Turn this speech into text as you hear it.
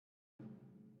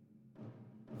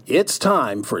It's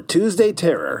time for Tuesday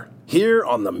Terror, here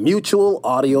on the Mutual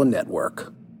Audio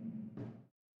Network.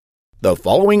 The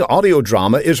following audio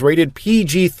drama is rated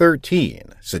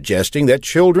PG-13, suggesting that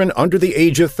children under the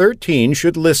age of 13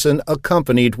 should listen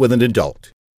accompanied with an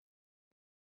adult.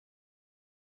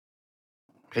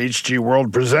 HG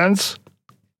World presents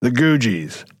The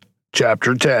Googies,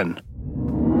 Chapter 10.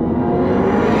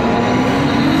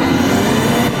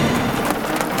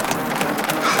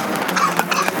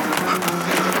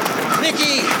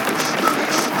 Mickey!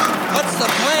 What's the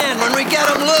plan when we get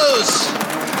them loose?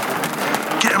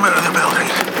 Get them out of the building.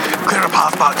 Clear a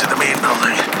path back to the main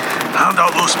building. Hand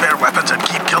out those spare weapons and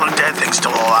keep killing dead things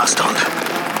till all that's done.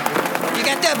 You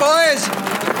get that, boys?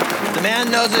 The man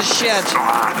knows his shit.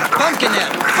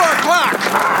 Pumpkinhead, 4 o'clock!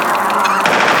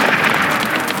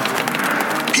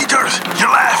 Peters, your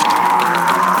left!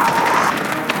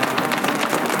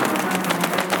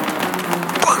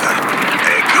 Bugger!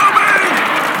 Incoming!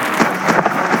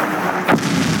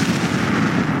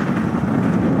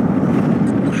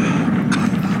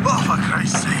 Oh, for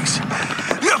Christ's sakes.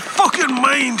 You fucking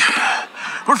mind!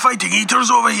 We're fighting eaters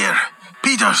over here.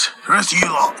 Peters, the rest of you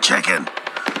lot, check in.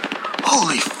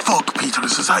 Holy fuck,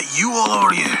 Peters, is that you all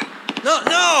over you?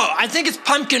 No, I think it's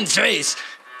Pumpkin Face.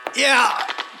 Yeah,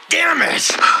 damn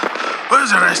it!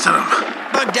 Where's the rest of them?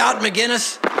 Bugged out,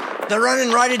 McGinnis. They're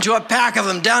running right into a pack of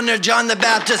them down near John the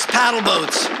Baptist paddle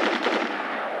boats.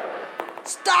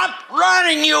 Stop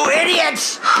running, you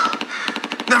idiots!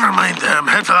 Never mind them.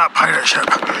 Head for that pirate ship.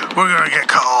 We're gonna get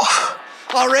cut off.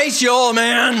 I'll race you, old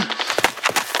man.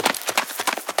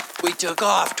 We took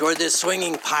off toward this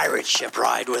swinging pirate ship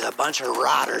ride with a bunch of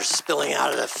rotters spilling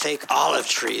out of the fake olive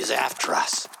trees after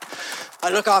us.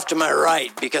 I look off to my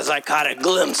right because I caught a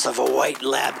glimpse of a white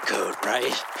lab coat,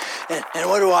 right? And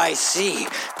what do I see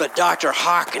but Dr.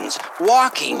 Hawkins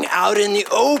walking out in the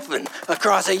open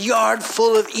across a yard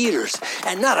full of eaters,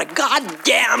 and not a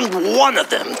goddamn one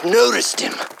of them noticed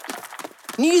him.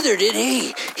 Neither did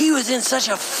he. He was in such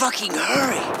a fucking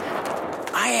hurry.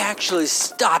 I actually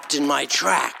stopped in my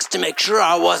tracks to make sure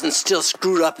I wasn't still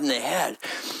screwed up in the head.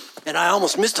 And I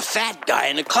almost missed a fat guy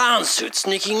in a clown suit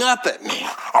sneaking up at me.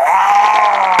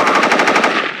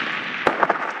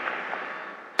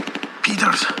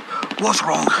 Peters, what's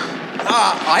wrong?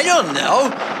 I don't know.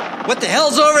 What the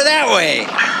hell's over that way?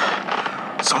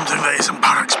 Something that isn't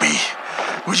Barracks B.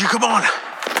 Would you come on?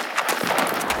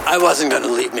 I wasn't going to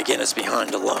leave McGinnis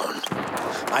behind alone.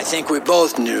 I think we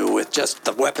both knew with just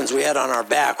the weapons we had on our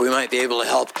back, we might be able to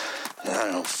help,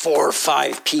 4 or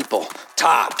 5 people,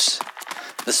 tops.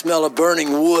 The smell of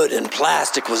burning wood and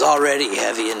plastic was already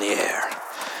heavy in the air.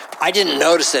 I didn't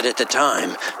notice it at the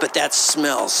time, but that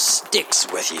smell sticks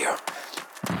with you.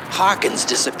 Hawkins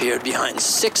disappeared behind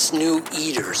 6 new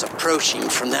eaters approaching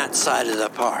from that side of the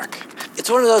park. It's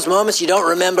one of those moments you don't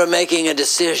remember making a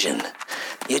decision.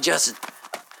 You just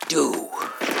do.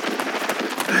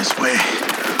 This way.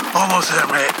 Almost there,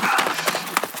 mate.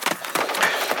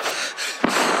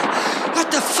 What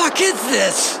the fuck is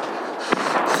this?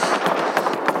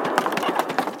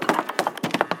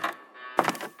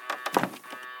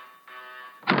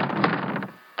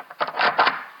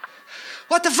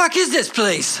 What the fuck is this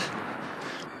place?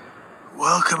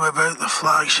 Welcome about the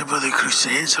flagship of the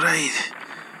Crusades ride.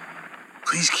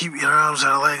 Please keep your arms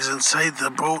and legs inside the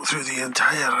boat through the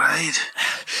entire ride.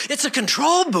 It's a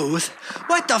control booth?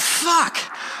 What the fuck?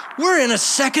 We're in a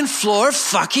 2nd floor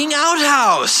fucking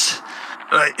outhouse.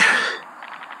 Right.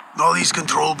 All these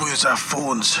control booths have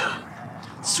phones.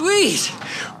 Sweet.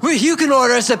 Well, you can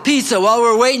order us a pizza while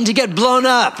we're waiting to get blown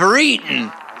up or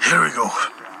eaten. Here we go.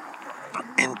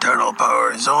 Internal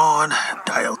power is on.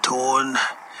 Dial tone.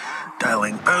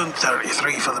 Dialing pound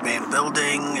 33 for the main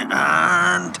building.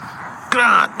 And...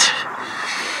 Grant.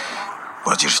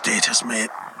 What's your status, mate?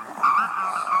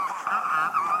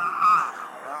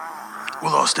 We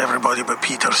lost everybody but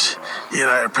Peters. He and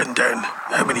I are pinned down.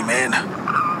 How many men?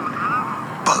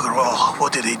 Bugger all.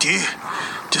 What did they do?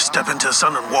 Just step into the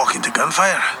sun and walk into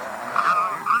gunfire?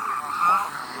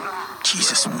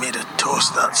 Jesus, made of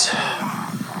toast, that's...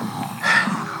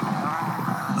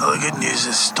 Well, the good news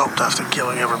is stopped after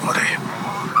killing everybody.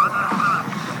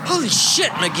 Holy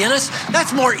shit, McGinnis.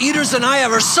 That's more eaters than I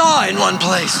ever saw in one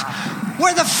place.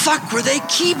 Where the fuck were they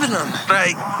keeping them?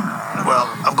 Right. Well,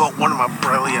 I've got one of my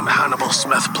brilliant Hannibal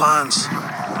Smith plans.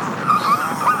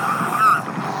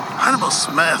 Hannibal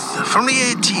Smith, from the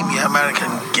A-Team, you American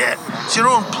get. It's your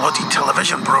own bloody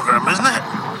television program, isn't it?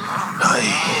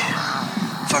 Aye.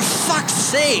 For fuck's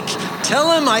sake,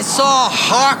 tell him I saw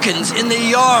Hawkins in the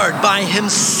yard by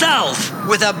himself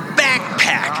with a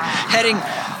backpack heading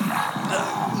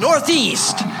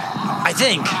northeast, I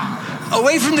think,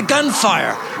 away from the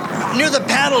gunfire, Near the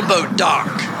paddle boat dock.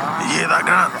 You hear that,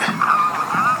 Grant?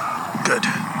 Good.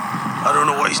 I don't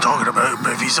know what he's talking about,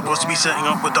 but if he's supposed to be setting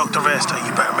up with Dr. Vesta, you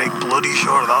better make bloody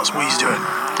sure that's what he's doing.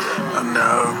 And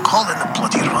call in the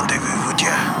bloody rendezvous, would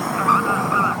you?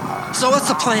 So what's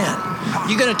the plan?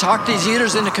 You gonna talk these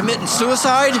eaters into committing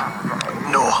suicide?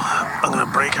 No, I'm gonna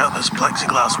break out this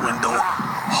plexiglass window,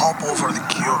 hop over the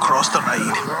queue across the ride,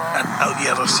 and out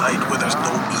the other side where there's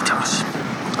no eaters.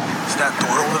 See that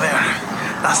door over there?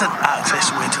 That's an access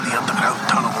way to the underground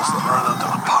tunnels that run under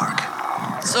the park.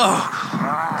 So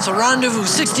Rendezvous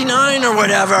 69 or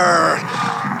whatever.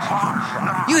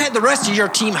 You had the rest of your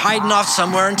team hiding off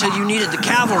somewhere until you needed the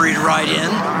cavalry to ride in.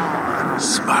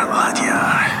 Smart lad, you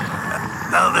are.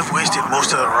 Now that they've wasted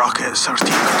most of the rockets, our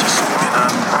team could just swoop in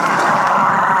and...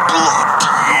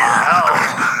 Bloody hell!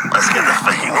 Let's get the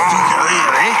fucking fuck out of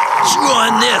here, eh? Chew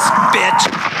on this, bitch!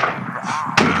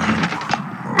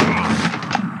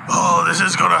 Oh, this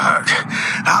is gonna hurt.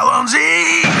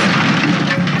 Alonzi!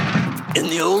 In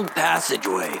the old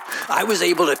passageway, I was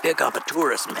able to pick up a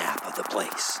tourist map of the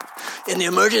place. In the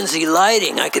emergency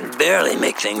lighting, I could barely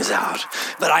make things out,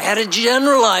 but I had a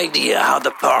general idea how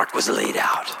the park was laid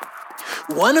out.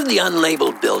 One of the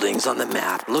unlabeled buildings on the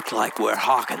map looked like where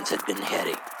Hawkins had been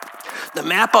heading. The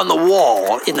map on the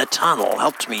wall in the tunnel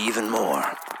helped me even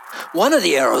more. One of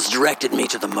the arrows directed me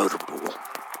to the motor pool.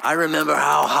 I remember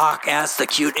how Hawk asked the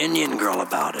cute Indian girl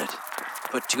about it.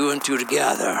 Put two and two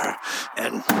together,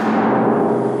 and...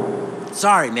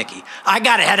 Sorry, Mickey. I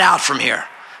gotta head out from here.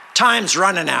 Time's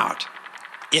running out.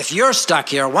 If you're stuck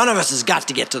here, one of us has got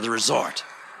to get to the resort.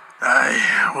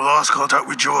 Aye, we lost contact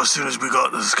with Joe as soon as we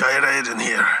got the Skyride in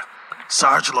here.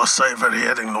 Sarge lost sight of her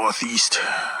heading northeast.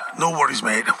 No worries,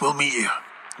 mate. We'll meet you.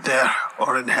 There,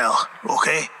 or in hell,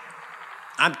 okay?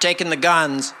 I'm taking the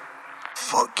guns.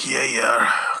 Fuck yeah, you are.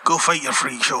 Go fight your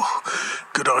freak show.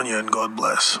 Good on you and God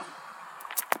bless.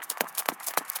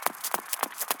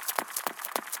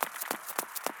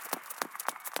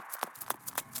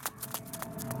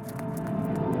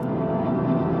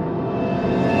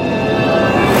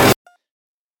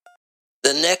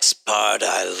 The next part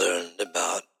I learned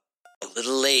about a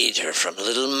little later from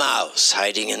Little Mouse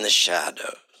hiding in the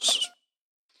shadows.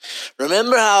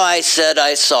 Remember how I said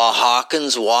I saw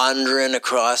Hawkins wandering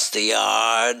across the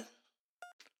yard?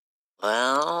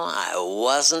 Well, I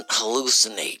wasn't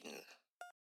hallucinating.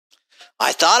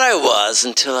 I thought I was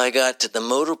until I got to the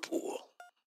motor pool.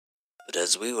 But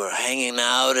as we were hanging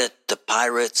out at the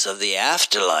Pirates of the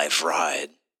Afterlife ride,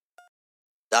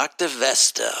 Dr.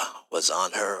 Vesta was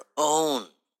on her own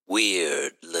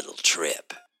weird little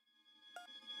trip.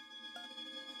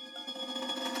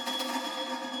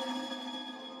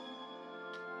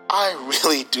 I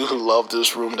really do love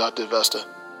this room, Dr. Vesta.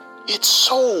 It's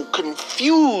so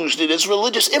confused in its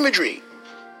religious imagery.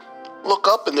 Look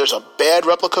up and there's a bad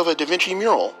replica of a Da Vinci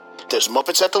mural. There's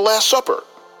Muppets at the Last Supper.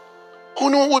 Who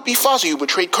knew it would be Fozzie who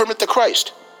betrayed Kermit the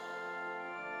Christ?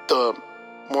 The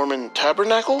Mormon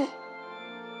Tabernacle?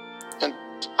 And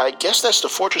I guess that's the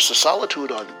Fortress of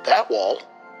Solitude on that wall.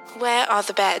 Where are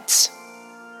the beds?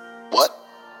 What?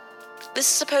 This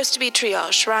is supposed to be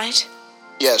triage, right?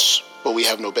 Yes, but we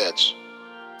have no beds.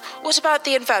 What about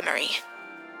the infirmary?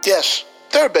 Yes,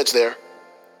 there are beds there.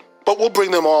 But we'll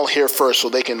bring them all here first so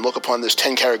they can look upon this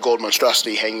 10-karat gold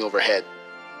monstrosity hanging overhead.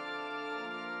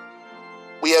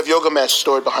 We have yoga mats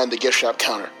stored behind the gift shop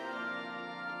counter.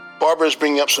 Barbara is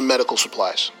bringing up some medical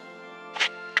supplies.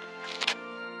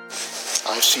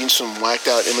 I've seen some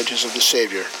whacked-out images of the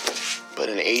Savior, but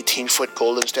an 18-foot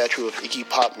golden statue of Iggy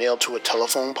Pop nailed to a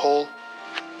telephone pole?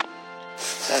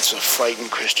 That's a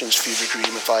frightened Christian's fever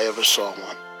dream if I ever saw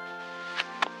one.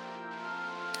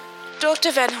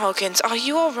 Dr. Van Hawkins, are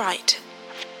you all right?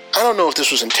 I don't know if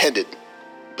this was intended,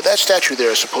 but that statue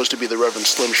there is supposed to be the Reverend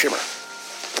Slim Shimmer.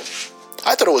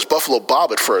 I thought it was Buffalo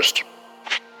Bob at first,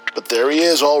 but there he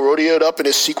is, all rodeoed up in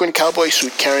his sequin cowboy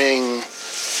suit carrying...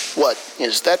 What,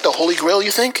 is that the Holy Grail,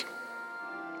 you think?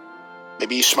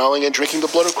 Maybe he's smiling and drinking the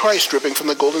blood of Christ dripping from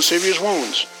the Golden Savior's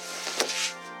wounds.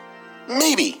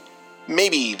 Maybe.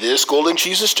 Maybe this golden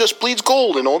Jesus just bleeds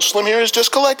gold and old Slim here is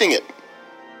just collecting it.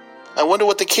 I wonder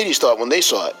what the kiddies thought when they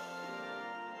saw it.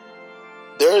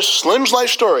 There's Slim's life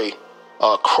story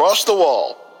across the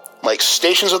wall, like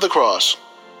Stations of the Cross.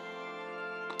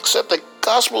 Except the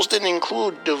Gospels didn't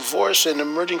include divorce and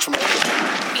emerging from...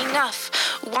 Enough.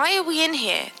 Why are we in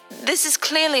here? This is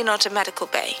clearly not a medical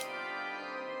bay.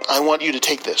 I want you to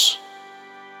take this.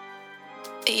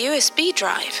 A USB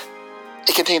drive.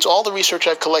 It contains all the research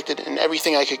I've collected and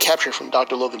everything I could capture from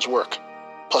Dr. Logan's work,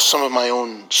 plus some of my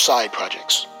own side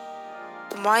projects.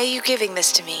 Why are you giving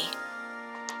this to me?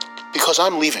 Because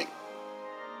I'm leaving.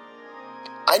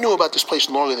 I knew about this place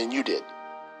longer than you did,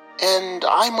 and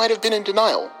I might have been in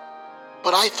denial,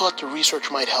 but I thought the research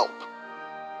might help.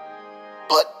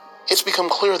 But it's become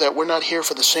clear that we're not here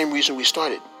for the same reason we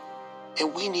started,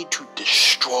 and we need to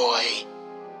destroy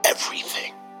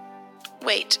everything.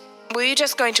 Wait, were you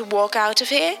just going to walk out of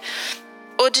here?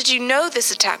 Or did you know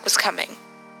this attack was coming?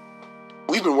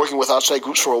 We've been working with outside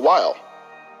groups for a while.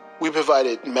 We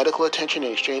provided medical attention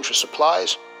in exchange for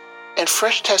supplies and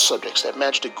fresh test subjects that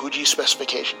matched the Guji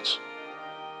specifications.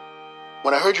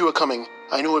 When I heard you were coming,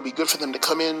 I knew it would be good for them to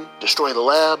come in, destroy the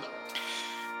lab.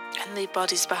 And leave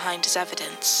bodies behind as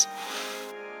evidence.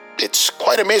 It's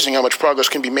quite amazing how much progress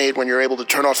can be made when you're able to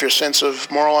turn off your sense of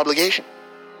moral obligation.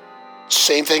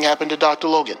 Same thing happened to Dr.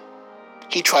 Logan.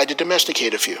 He tried to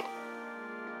domesticate a few.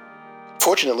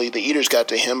 Fortunately, the Eaters got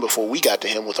to him before we got to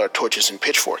him with our torches and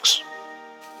pitchforks.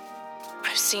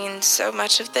 I've seen so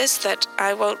much of this that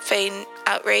I won't feign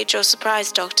outrage or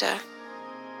surprise, Doctor.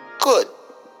 Good.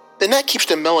 Then that keeps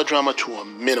the melodrama to a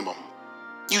minimum.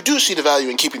 You do see the value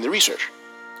in keeping the research.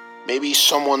 Maybe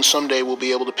someone someday will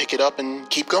be able to pick it up and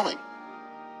keep going.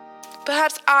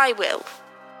 Perhaps I will.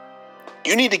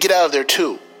 You need to get out of there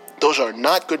too. Those are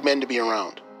not good men to be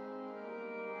around.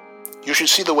 You should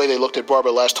see the way they looked at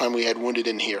Barbara last time we had wounded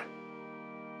in here.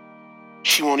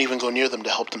 She won't even go near them to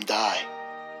help them die.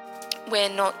 We're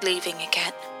not leaving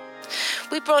again.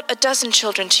 We brought 12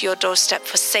 children to your doorstep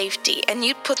for safety, and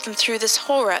you'd put them through this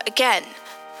horror again.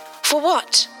 For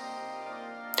what?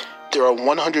 There are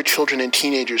 100 children and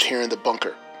teenagers here in the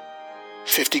bunker.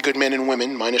 50 good men and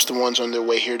women, minus the ones on their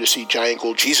way here to see Giant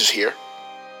Gold Jesus here.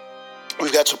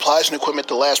 We've got supplies and equipment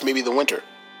to last maybe the winter.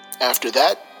 After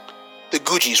that, the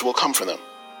Gujis will come for them.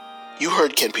 You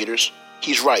heard Ken Peters.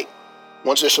 He's right.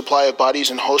 Once their supply of bodies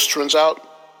and hosts runs out,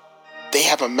 they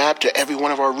have a map to every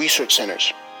one of our research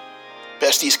centers.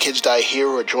 Best these kids die here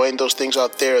or join those things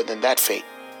out there than that fate.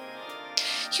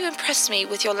 You impress me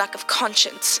with your lack of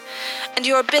conscience and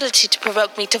your ability to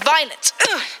provoke me to violence.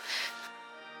 Ugh.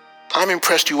 I'm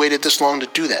impressed you waited this long to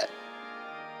do that.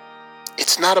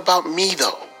 It's not about me,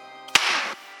 though.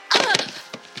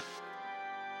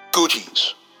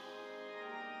 Gujis.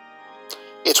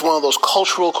 It's one of those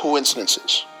cultural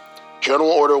coincidences. Journal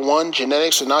Order 1,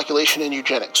 Genetics, Inoculation, and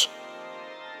Eugenics.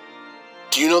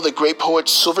 Do you know the great poet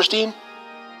Silverstein?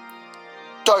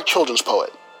 Dark children's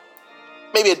poet.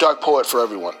 Maybe a dark poet for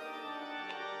everyone.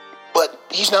 But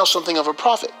he's now something of a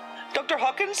prophet. Dr.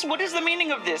 Hawkins, what is the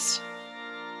meaning of this?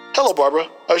 Hello, Barbara.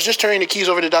 I was just turning the keys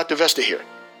over to Dr. Vesta here.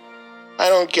 I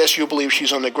don't guess you believe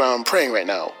she's on the ground praying right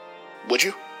now, would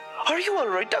you? Are you all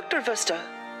right, Dr. Vesta?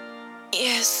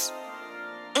 Yes.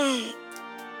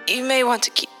 You may want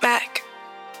to keep back.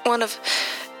 One of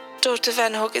Dr.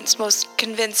 Van Hogen's most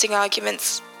convincing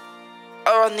arguments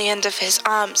are on the end of his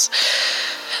arms.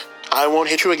 I won't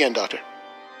hit you again, Doctor.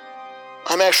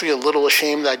 I'm actually a little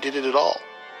ashamed that I did it at all.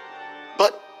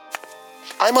 But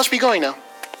I must be going now.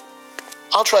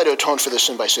 I'll try to atone for this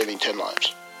sin by saving 10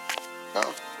 lives.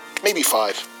 No, maybe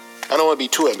 5. I don't want to be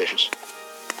too ambitious.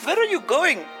 Where are you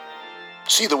going?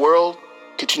 See the world,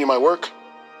 continue my work.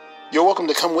 You're welcome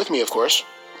to come with me, of course.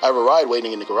 I have a ride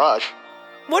waiting in the garage.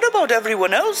 What about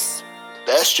everyone else?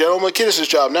 That's General McKinnis'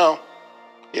 job now.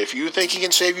 If you think he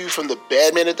can save you from the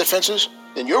bad men at the fences,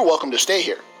 then you're welcome to stay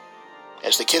here.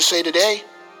 As the kids say today,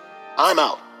 I'm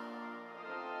out.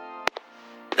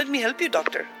 Let me help you,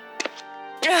 Doctor.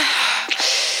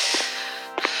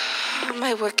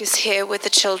 My work is here with the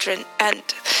children and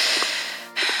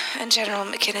General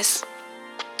McKinnis.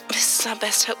 This is our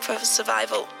best hope for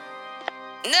survival.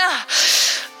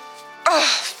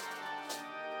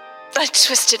 I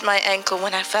twisted my ankle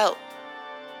when I fell.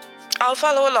 I'll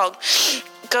follow along.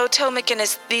 Go tell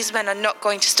McKinnis these men are not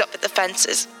going to stop at the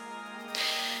fences.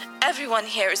 Everyone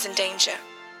here is in danger.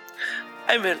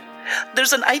 I will.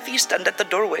 There's an IV stand at the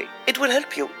doorway. It will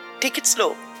help you. Take it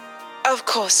slow. Of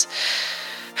course.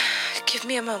 Give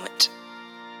me a moment.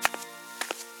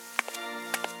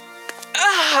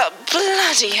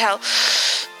 Bloody hell.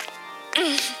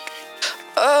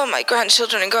 Oh, my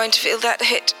grandchildren are going to feel that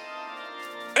hit.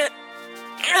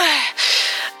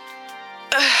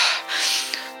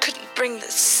 Couldn't bring the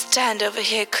stand over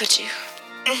here, could you?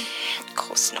 Of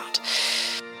course not.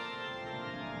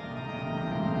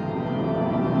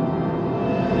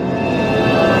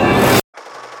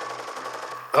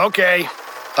 Okay,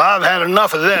 I've had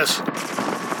enough of this.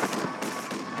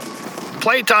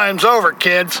 Playtime's over,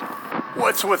 kids.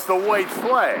 What's with the white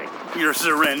flag? You're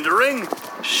surrendering?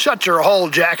 Shut your hole,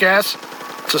 jackass.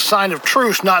 It's a sign of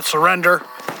truce, not surrender.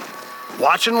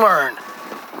 Watch and learn.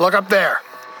 Look up there.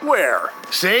 Where?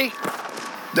 See?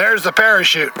 There's the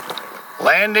parachute.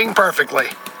 Landing perfectly.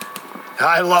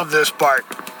 I love this part.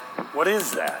 What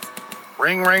is that?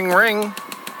 Ring, ring, ring.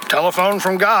 Telephone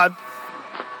from God.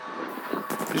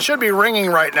 It should be ringing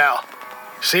right now.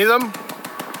 See them?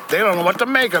 They don't know what to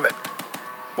make of it.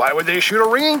 Why would they shoot a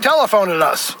ringing telephone at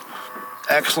us?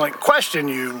 Excellent question,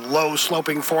 you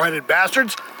low-sloping four-headed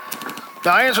bastards.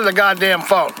 Now answer the goddamn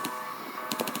phone.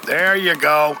 There you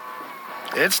go.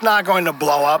 It's not going to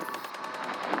blow up.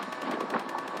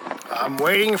 I'm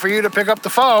waiting for you to pick up the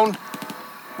phone.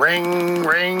 Ring,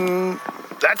 ring.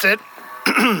 That's it.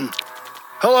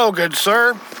 Hello, good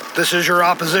sir. This is your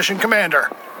opposition commander.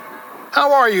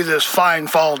 How are you this fine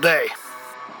fall day?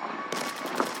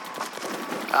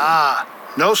 Ah,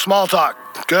 no small talk.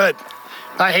 Good.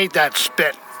 I hate that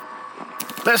spit.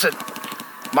 Listen,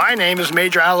 my name is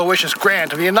Major Aloysius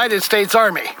Grant of the United States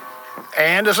Army.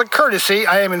 And as a courtesy,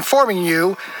 I am informing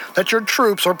you that your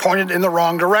troops are pointed in the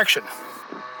wrong direction.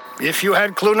 If you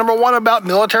had clue number one about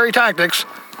military tactics,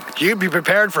 you'd be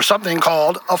prepared for something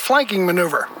called a flanking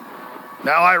maneuver.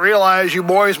 Now, I realize you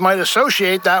boys might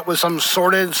associate that with some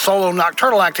sordid solo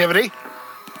nocturnal activity,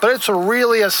 but it's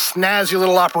really a snazzy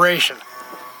little operation.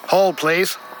 Hold,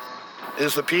 please.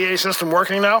 Is the PA system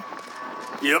working now?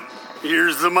 Yep.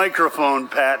 Here's the microphone,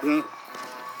 Patton.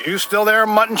 You still there,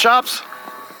 mutton chops?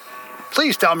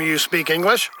 Please tell me you speak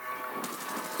English.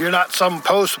 You're not some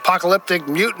post-apocalyptic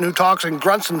mutant who talks in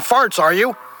grunts and farts, are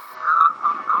you?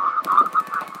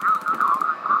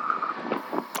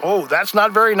 Oh, that's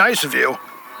not very nice of you.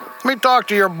 Let me talk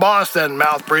to your boss then,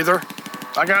 mouth breather.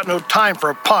 I got no time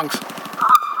for punks.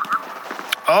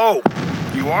 Oh,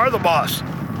 you are the boss.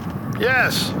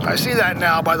 Yes, I see that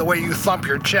now by the way you thump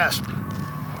your chest.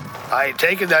 I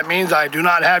take it that means I do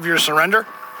not have your surrender?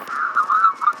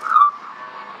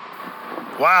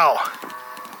 Wow,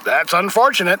 that's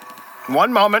unfortunate.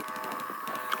 One moment.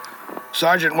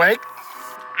 Sergeant Wake?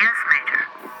 Yes, Major.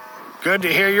 Good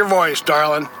to hear your voice,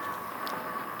 darling.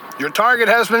 Your target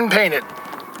has been painted.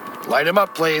 Light him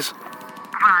up, please.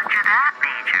 Roger that,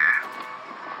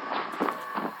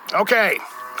 Major. Okay,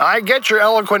 I get your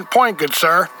eloquent point, good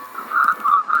sir.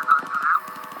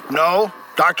 No,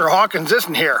 Dr. Hawkins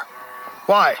isn't here.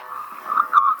 Why?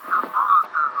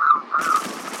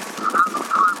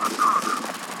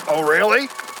 Oh, really?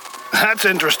 That's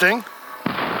interesting.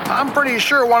 I'm pretty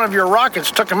sure one of your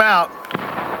rockets took him out,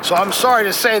 so I'm sorry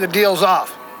to say the deal's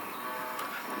off.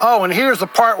 Oh, and here's the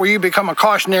part where you become a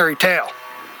cautionary tale.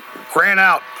 Grant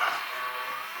out.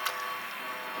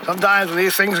 Sometimes when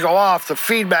these things go off, the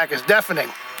feedback is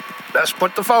deafening. Best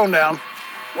put the phone down.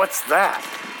 What's that?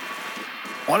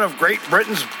 One of Great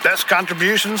Britain's best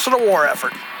contributions to the war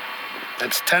effort.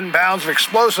 It's 10 pounds of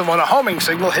explosive on a homing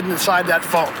signal hidden inside that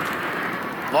phone.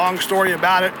 Long story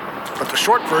about it, but the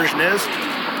short version is...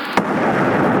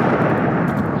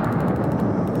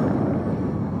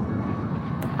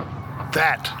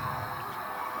 that.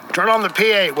 Turn on the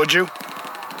PA, would you?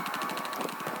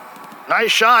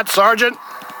 Nice shot, Sergeant.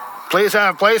 Please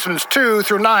have placements 2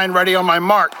 through 9 ready on my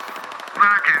mark.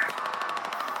 Roger.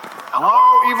 Hello,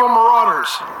 evil marauders.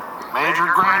 Major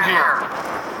Grant here.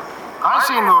 I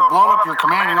seem to have blown up your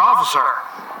commanding officer.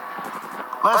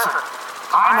 Listen,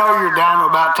 I know you're down to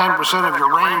about 10% of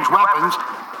your ranged weapons,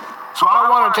 so I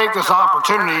want to take this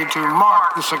opportunity to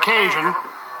mark this occasion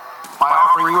by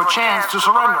offering you a chance to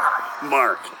surrender.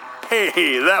 Mark.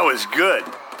 Hey, that was good.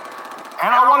 And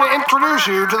I want to introduce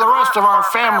you to the rest of our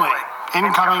family,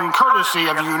 incoming courtesy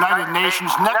of the United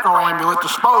Nations Necroambulate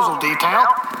Disposal Detail,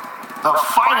 the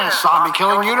finest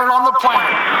zombie-killing unit on the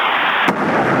planet.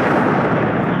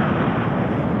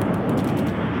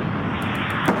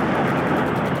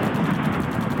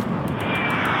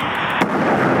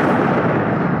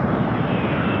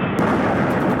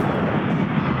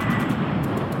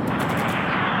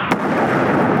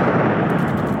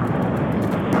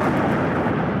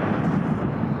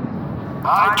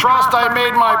 I trust I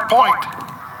made my point.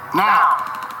 Now,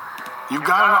 you've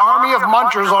got an army of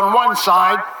munchers on one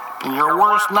side and your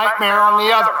worst nightmare on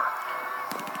the other.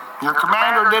 Your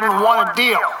commander didn't want a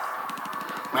deal.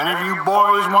 Many of you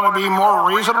boys want to be more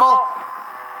reasonable?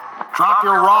 Drop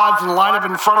your rods and line up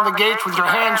in front of the gates with your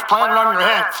hands planted on your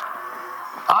heads.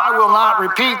 I will not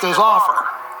repeat this offer.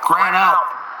 Grant out.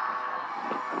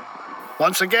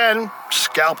 Once again,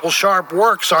 scalpel sharp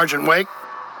work, Sergeant Wake.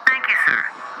 Thank you, sir.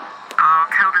 I'll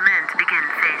tell the men to begin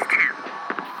phase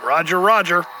 2. Roger,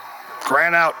 roger.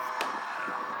 Grant out.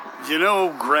 You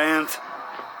know, Grant,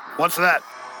 What's that?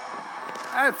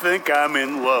 I think I'm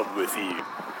in love with you.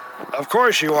 Of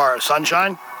course you are,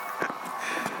 Sunshine.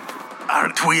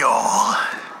 Aren't we all?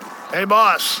 Hey,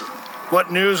 boss.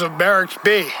 What news of Barracks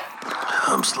B?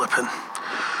 I'm slipping.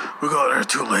 We got there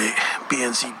too late.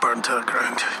 BNC burned to the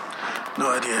ground. No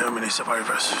idea how many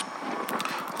survivors.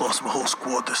 Lost my whole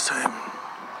squad this time.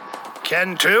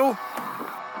 Ken, too?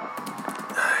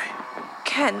 Aye.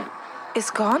 Ken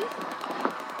is gone?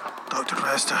 Dr.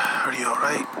 Vesta, are you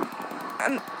alright?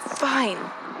 I'm fine.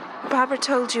 Barbara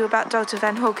told you about Dr.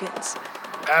 Van Hawkins.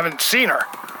 Haven't seen her.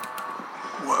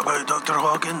 What about Dr.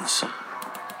 Hawkins?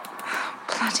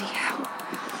 Bloody hell.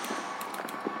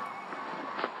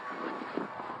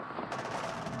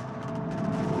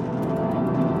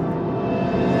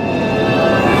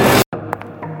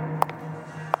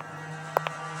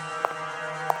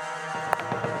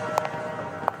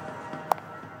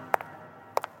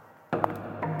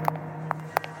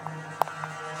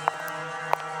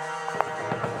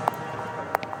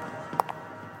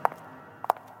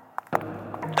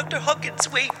 Dr. Hawkins,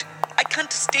 wait. I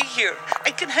can't stay here.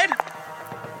 I can help.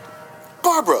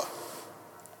 Barbara!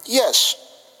 Yes,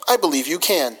 I believe you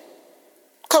can.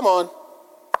 Come on.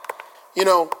 You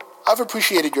know, I've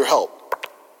appreciated your help.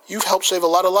 You've helped save a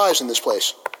lot of lives in this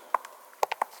place.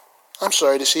 I'm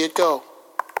sorry to see it go.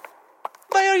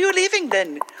 Why are you leaving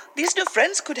then? These new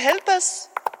friends could help us.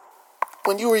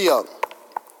 When you were young,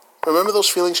 remember those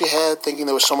feelings you had thinking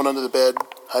there was someone under the bed,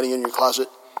 hiding in your closet,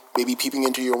 maybe peeping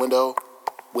into your window,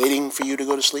 waiting for you to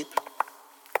go to sleep?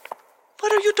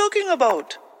 What are you talking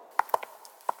about?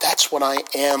 That's what I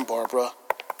am, Barbara.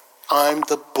 I'm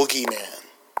the boogeyman.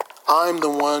 I'm the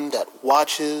one that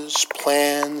watches,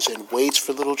 plans, and waits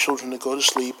for little children to go to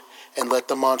sleep and let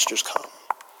the monsters come.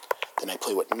 Then I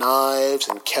play with knives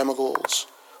and chemicals,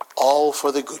 all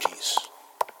for the Googies.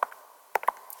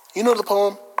 You know the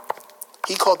poem?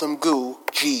 He called them goo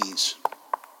G's.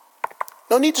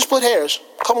 No need to split hairs.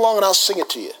 Come along and I'll sing it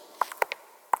to you.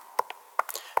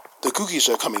 The Googies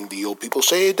are coming, the old people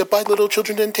say, to bite little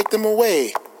children and take them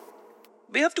away.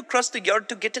 We have to cross the yard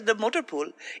to get to the motor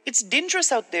pool. It's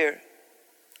dangerous out there.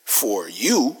 For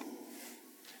you?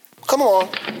 Come along.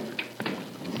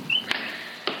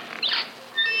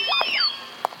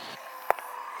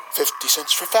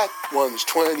 $0.50 for fat ones,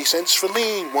 20 cents for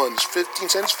lean ones, 15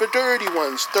 cents for dirty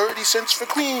ones, 30 cents for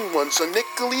clean ones, a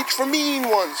nickel each for mean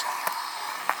ones.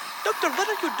 Doctor, what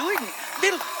are you doing?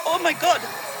 Oh my God.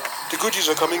 The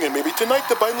Googies are coming and maybe tonight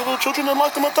to bite little children and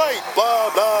lock them up tight. Blah,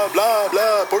 blah, blah,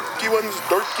 blah. Porky ones,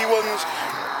 dorky ones,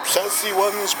 sassy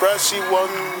ones, brassy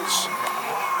ones.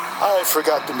 I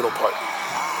forgot the middle part.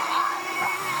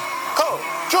 Come,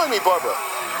 join me, Barbara.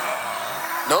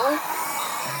 No?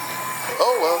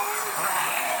 Oh, well.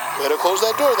 Better close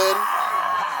that door then.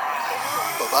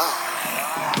 Bye-bye.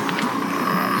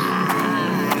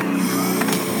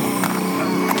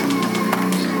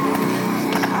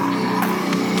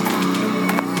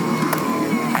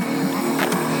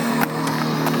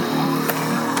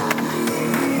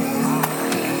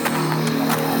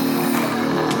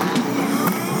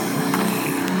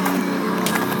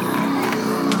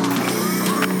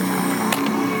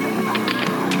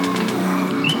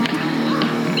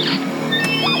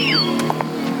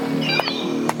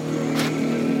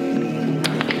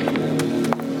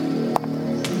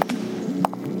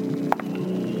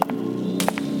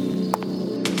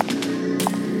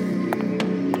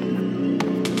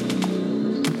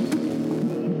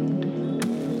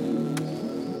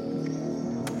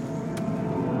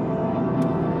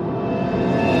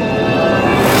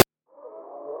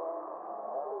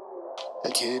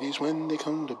 Kitties, when they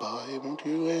come to buy, won't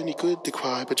do any good to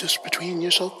cry, but just between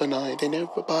yourself and I, they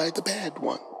never buy the bad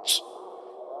ones.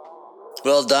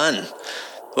 Well done.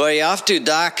 Where are you off to,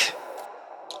 Doc?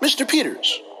 Mr.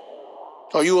 Peters,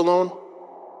 are you alone?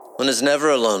 One is never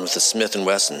alone with a Smith &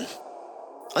 Wesson.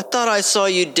 I thought I saw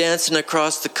you dancing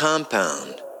across the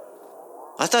compound.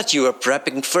 I thought you were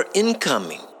prepping for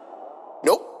incoming.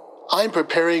 Nope, I'm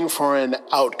preparing for an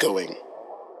outgoing.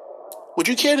 Would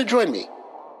you care to join me?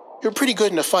 You're pretty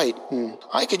good in a fight, and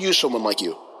I could use someone like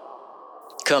you.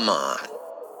 Come on.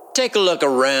 Take a look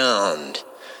around.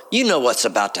 You know what's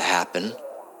about to happen.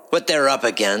 What they're up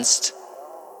against.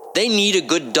 They need a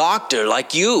good doctor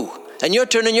like you, and you're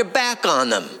turning your back on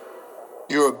them.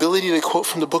 Your ability to quote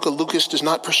from the Book of Lucas does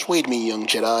not persuade me, young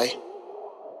Jedi.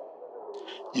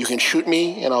 You can shoot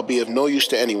me, and I'll be of no use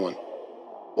to anyone.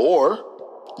 Or,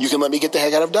 you can let me get the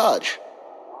heck out of Dodge.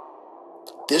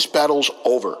 This battle's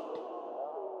over.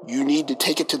 You need to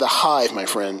take it to the hive, my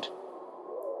friend.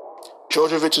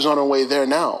 Jojovich is on her way there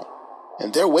now,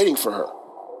 and they're waiting for her.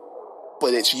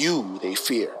 But it's you they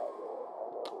fear.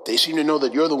 They seem to know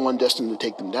that you're the one destined to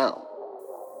take them down.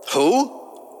 Who?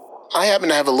 I happen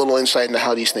to have a little insight into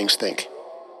how these things think.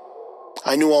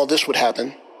 I knew all this would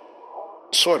happen.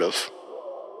 Sort of.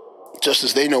 Just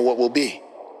as they know what will be.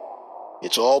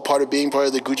 It's all part of being part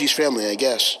of the Gucci's family, I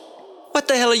guess. What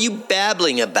the hell are you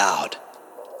babbling about?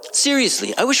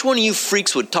 Seriously, I wish one of you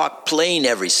freaks would talk plain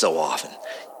every so often.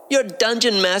 Your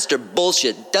dungeon master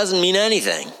bullshit doesn't mean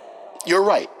anything. You're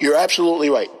right. You're absolutely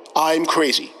right. I'm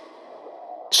crazy.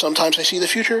 Sometimes I see the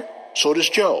future. So does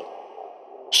Joe.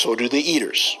 So do the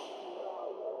Eaters.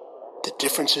 The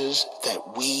difference is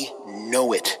that we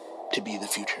know it to be the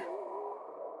future.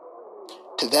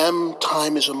 To them,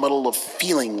 time is a muddle of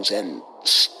feelings and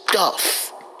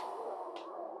stuff.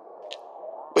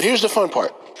 But here's the fun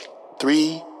part.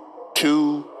 3,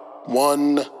 2,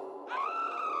 1.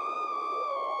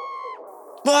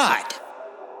 What?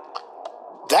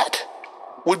 That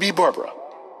would be Barbara.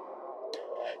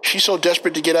 She's so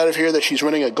desperate to get out of here that she's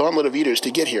running a gauntlet of Eaters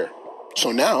to get here.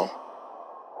 So now,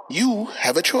 you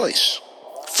have a choice.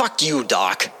 Fuck you,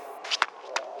 Doc.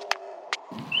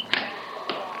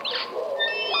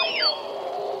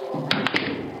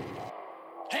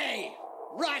 Hey,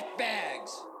 rat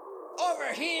bags!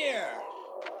 Over here!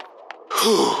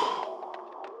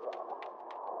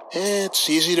 It's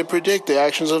easy to predict the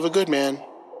actions of a good man.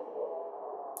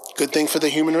 Good thing for the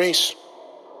human race.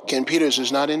 Ken Peters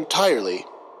is not entirely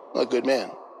a good man.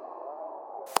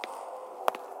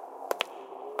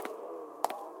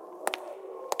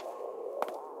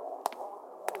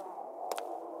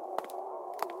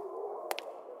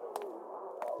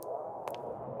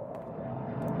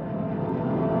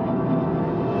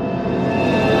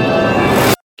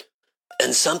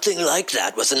 And something like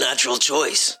that was a natural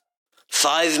choice.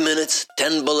 5 minutes,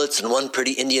 10 bullets, and one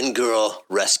pretty Indian girl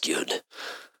rescued.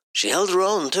 She held her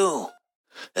own, too.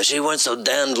 If she weren't so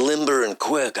damned limber and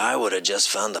quick, I would have just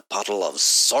found the pottle of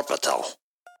Sorpatel.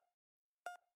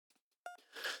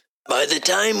 By the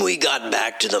time we got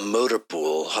back to the motor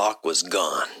pool, Hawk was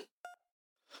gone.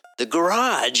 The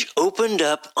garage opened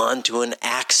up onto an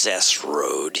access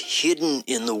road hidden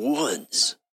in the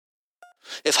woods.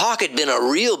 If Hawk had been a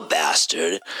real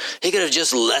bastard, he could have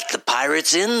just let the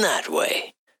pirates in that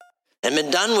way and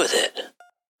been done with it.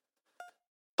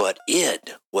 But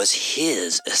it was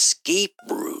his escape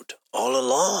route all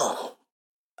along.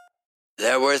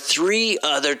 There were 3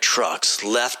 other trucks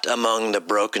left among the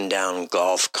broken-down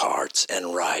golf carts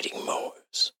and riding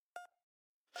mowers.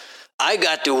 I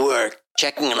got to work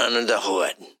checking under the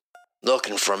hood,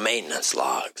 looking for maintenance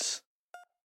logs.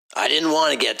 I didn't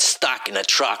want to get stuck in a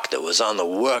truck that was on the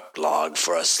work log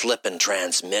for a slipping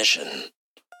transmission.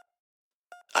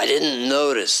 I didn't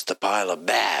notice the pile of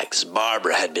bags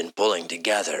Barbara had been pulling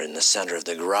together in the center of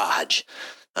the garage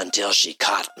until she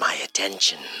caught my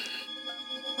attention.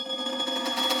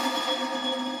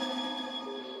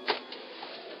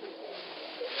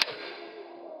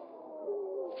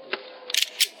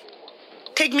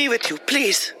 Take me with you,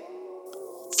 please.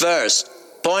 First,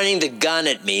 pointing the gun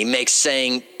at me makes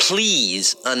saying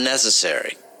please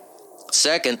unnecessary.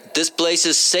 Second, this place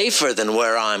is safer than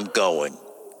where I'm going.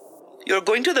 You're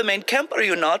going to the main camp, are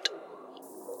you not?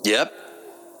 Yep.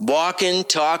 Walking,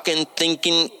 talking,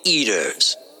 thinking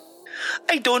Eaters.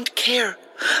 I don't care.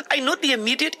 I know the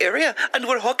immediate area and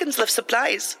where Hawkins left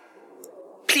supplies.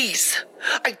 Please,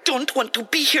 I don't want to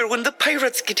be here when the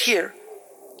pirates get here.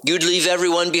 You'd leave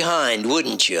everyone behind,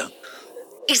 wouldn't you?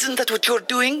 Isn't that what you're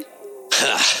doing?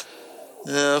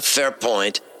 Fair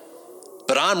point.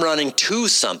 But I'm running to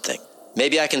something.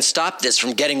 Maybe I can stop this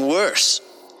from getting worse.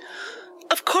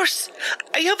 Of course.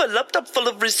 I have a laptop full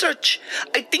of research.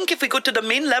 I think if we go to the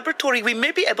main laboratory, we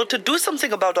may be able to do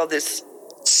something about all this.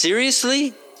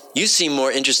 Seriously? You seem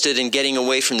more interested in getting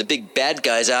away from the big bad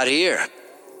guys out here.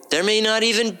 There may not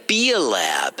even be a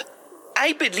lab.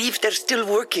 I believe they're still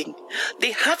working.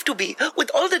 They have to be,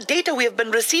 with all the data we have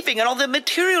been receiving and all the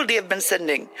material they have been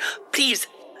sending. Please,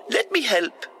 let me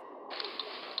help.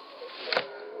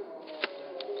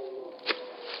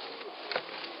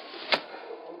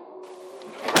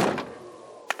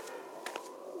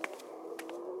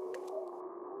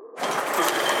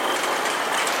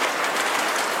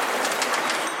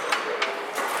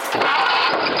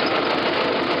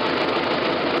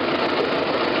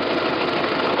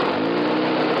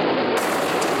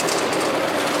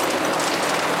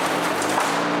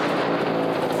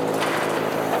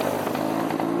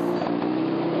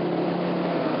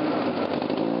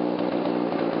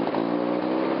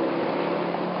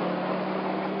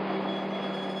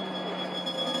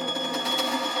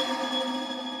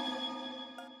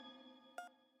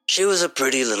 She was a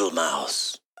pretty little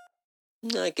mouse.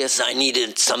 I guess I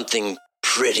needed something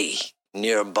pretty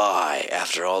nearby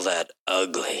after all that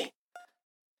ugly.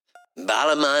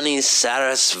 Balamani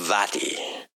Sarasvati,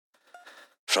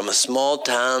 from a small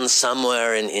town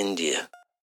somewhere in India.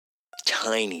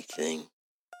 Tiny thing.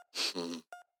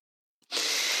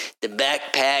 The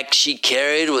backpack she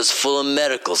carried was full of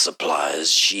medical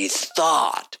supplies she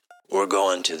thought were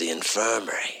going to the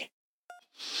infirmary.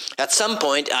 At some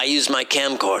point, I used my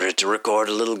camcorder to record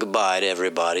a little goodbye to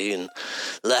everybody and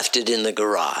left it in the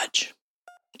garage.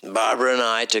 Barbara and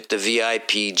I took the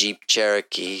VIP Jeep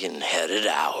Cherokee and headed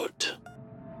out.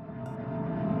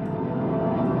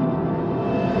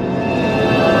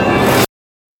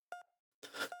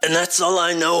 And that's all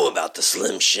I know about the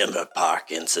Slim Shimmer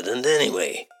Park incident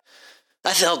anyway.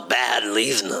 I felt bad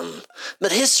leaving them,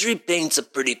 but history paints a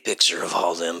pretty picture of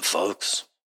all them folks.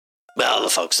 Well, the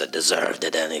folks that deserved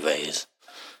it anyways.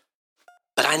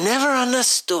 But I never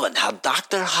understood how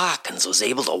Dr. Hawkins was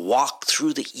able to walk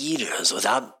through the eaters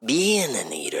without being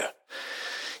an eater.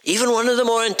 Even one of the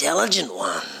more intelligent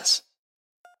ones.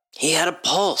 He had a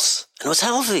pulse and was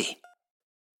healthy.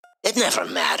 It never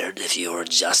mattered if you were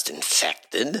just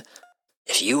infected.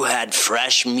 If you had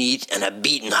fresh meat and a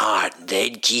beating heart,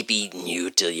 they'd keep eating you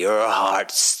till your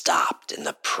heart stopped and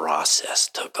the process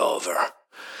took over.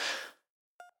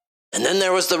 And then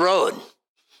there was the road.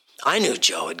 I knew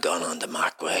Jo had gone on to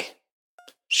Markway.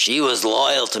 She was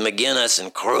loyal to McGinnis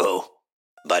and crew,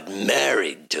 but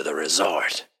married to the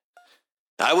resort.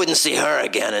 I wouldn't see her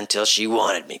again until she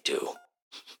wanted me to.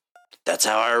 That's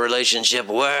how our relationship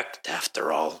worked,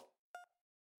 after all.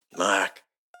 Mark,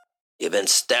 you've been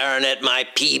staring at my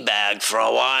pee bag for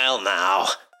a while now.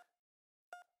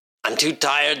 I'm too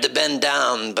tired to bend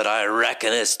down, but I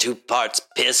reckon it's 2 parts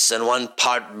piss and 1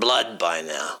 part blood by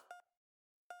now.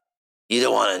 You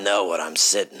don't want to know what I'm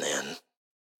sitting in.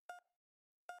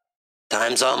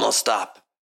 Time's almost up,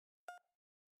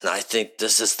 and I think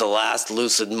this is the last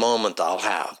lucid moment I'll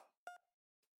have.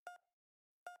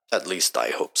 At least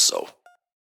I hope so.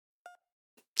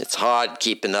 It's hard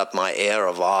keeping up my air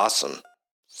of awesome,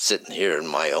 sitting here in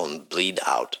my own bleed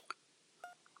out.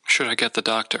 Should I get the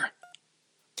doctor?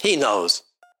 He knows.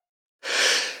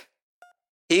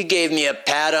 He gave me a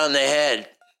pat on the head.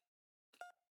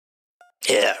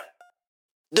 Here,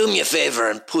 do me a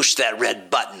favor and push that red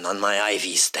button on my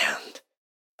IV stand.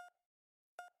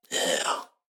 Yeah.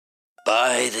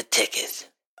 Buy the ticket.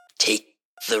 Take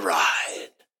the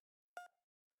ride.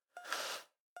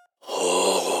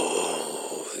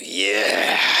 Oh,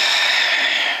 yeah.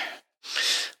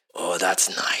 Oh, that's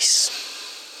nice.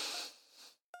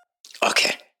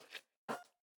 Okay.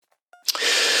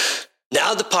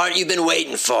 Now the part you've been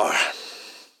waiting for.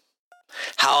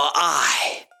 How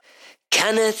I,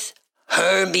 Kenneth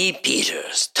Herbie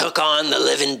Peters, took on the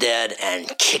living dead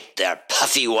and kicked their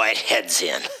puffy white heads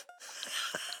in.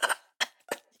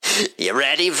 You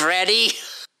ready, Freddy?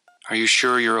 Are you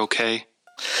sure you're okay?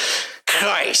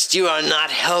 Christ, you are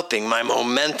not helping my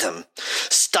momentum.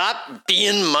 Stop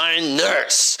being my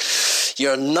nurse.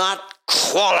 You're not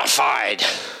qualified.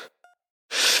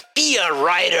 Be a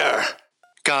writer.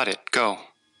 Got it. Go.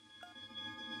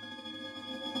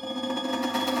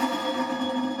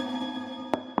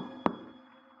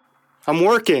 I'm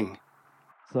working.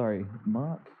 Sorry,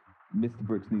 Mark. Mr.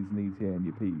 Brooks needs an ETA in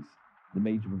your piece. The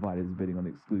major provider is bidding on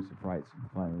exclusive rights for the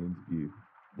final interview.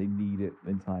 They need it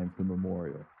in time for the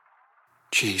memorial.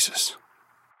 Jesus.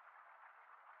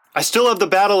 I still have the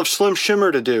Battle of Slim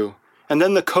Shimmer to do, and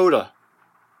then the coda.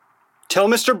 Tell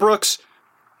Mr. Brooks,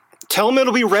 tell him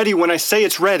it'll be ready when I say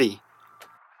it's ready.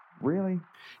 Really?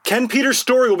 Ken Peters'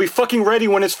 story will be fucking ready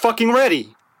when it's fucking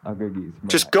ready. I'll go get you some.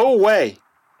 Just go away.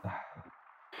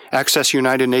 Access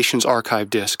United Nations archive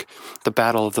disc, The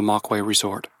Battle of the Markway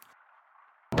Resort.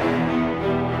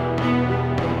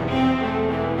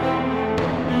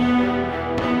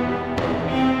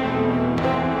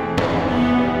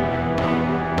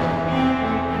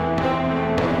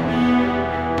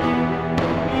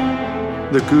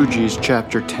 The Googies,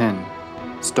 Chapter 10,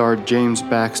 starred James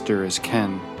Baxter as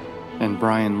Ken and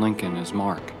Brian Lincoln as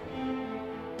Mark.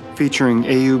 Featuring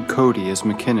Ayub Cody as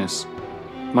McInnes,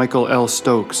 Michael L.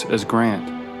 Stokes as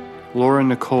Grant, Laura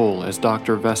Nicole as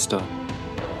Dr. Vesta,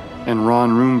 and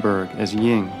Ron Roomberg as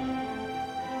Ying.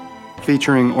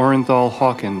 Featuring Orenthal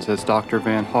Hawkins as Dr.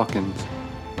 Van Hawkins,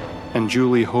 and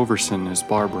Julie Hoverson as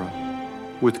Barbara,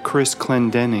 with Chris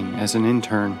Clendenning as an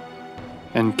intern,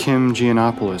 and Kim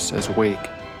Giannopoulos as Wake.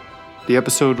 The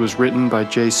episode was written by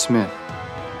Jay Smith.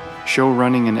 Show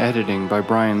running and editing by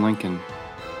Brian Lincoln.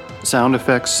 Sound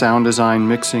effects, sound design,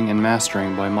 mixing, and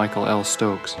mastering by Michael L.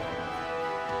 Stokes.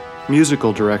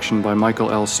 Musical direction by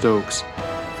Michael L. Stokes,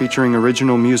 featuring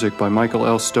original music by Michael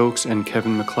L. Stokes and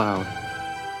Kevin MacLeod.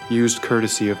 Used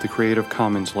courtesy of the Creative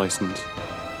Commons license.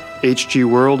 HG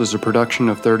World is a production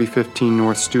of 3015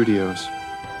 North Studios,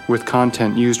 with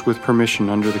content used with permission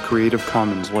under the Creative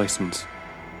Commons license.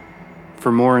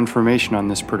 For more information on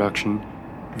this production,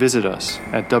 visit us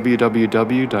at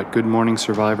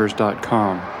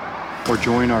www.goodmorningsurvivors.com or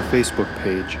join our Facebook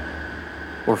page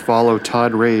or follow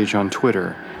Todd Rage on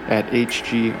Twitter at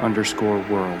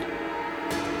HG_world.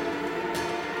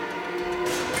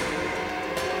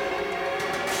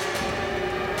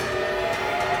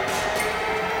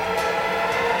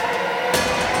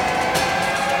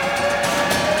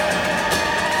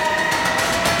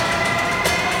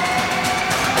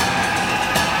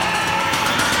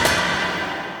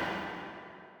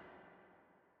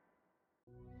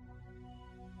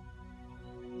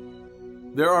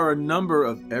 There are a number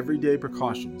of everyday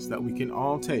precautions that we can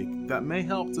all take that may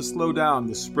help to slow down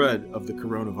the spread of the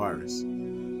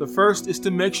coronavirus. The first is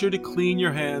to make sure to clean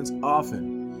your hands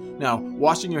often. Now,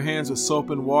 washing your hands with soap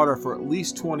and water for at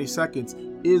least 20 seconds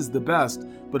is the best,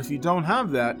 but if you don't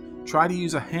have that, try to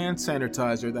use a hand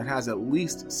sanitizer that has at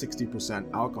least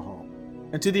 60% alcohol.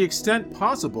 And to the extent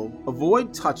possible,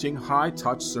 avoid touching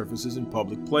high-touch surfaces in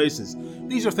public places.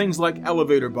 These are things like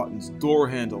elevator buttons, door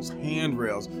handles,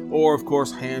 handrails, or of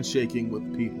course handshaking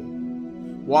with people.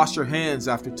 Wash your hands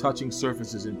after touching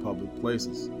surfaces in public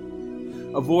places.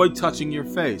 Avoid touching your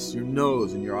face, your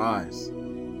nose, and your eyes.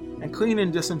 And clean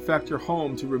and disinfect your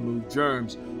home to remove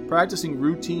germs. Practicing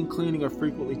routine cleaning of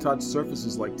frequently touched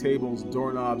surfaces like tables,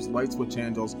 doorknobs, light switch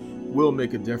handles will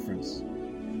make a difference.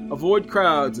 Avoid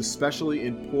crowds, especially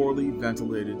in poorly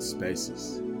ventilated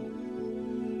spaces.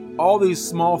 All these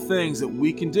small things that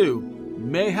we can do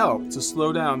may help to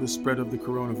slow down the spread of the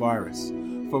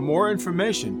coronavirus. For more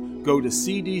information, go to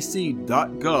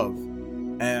cdc.gov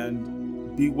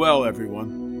and be well,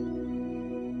 everyone.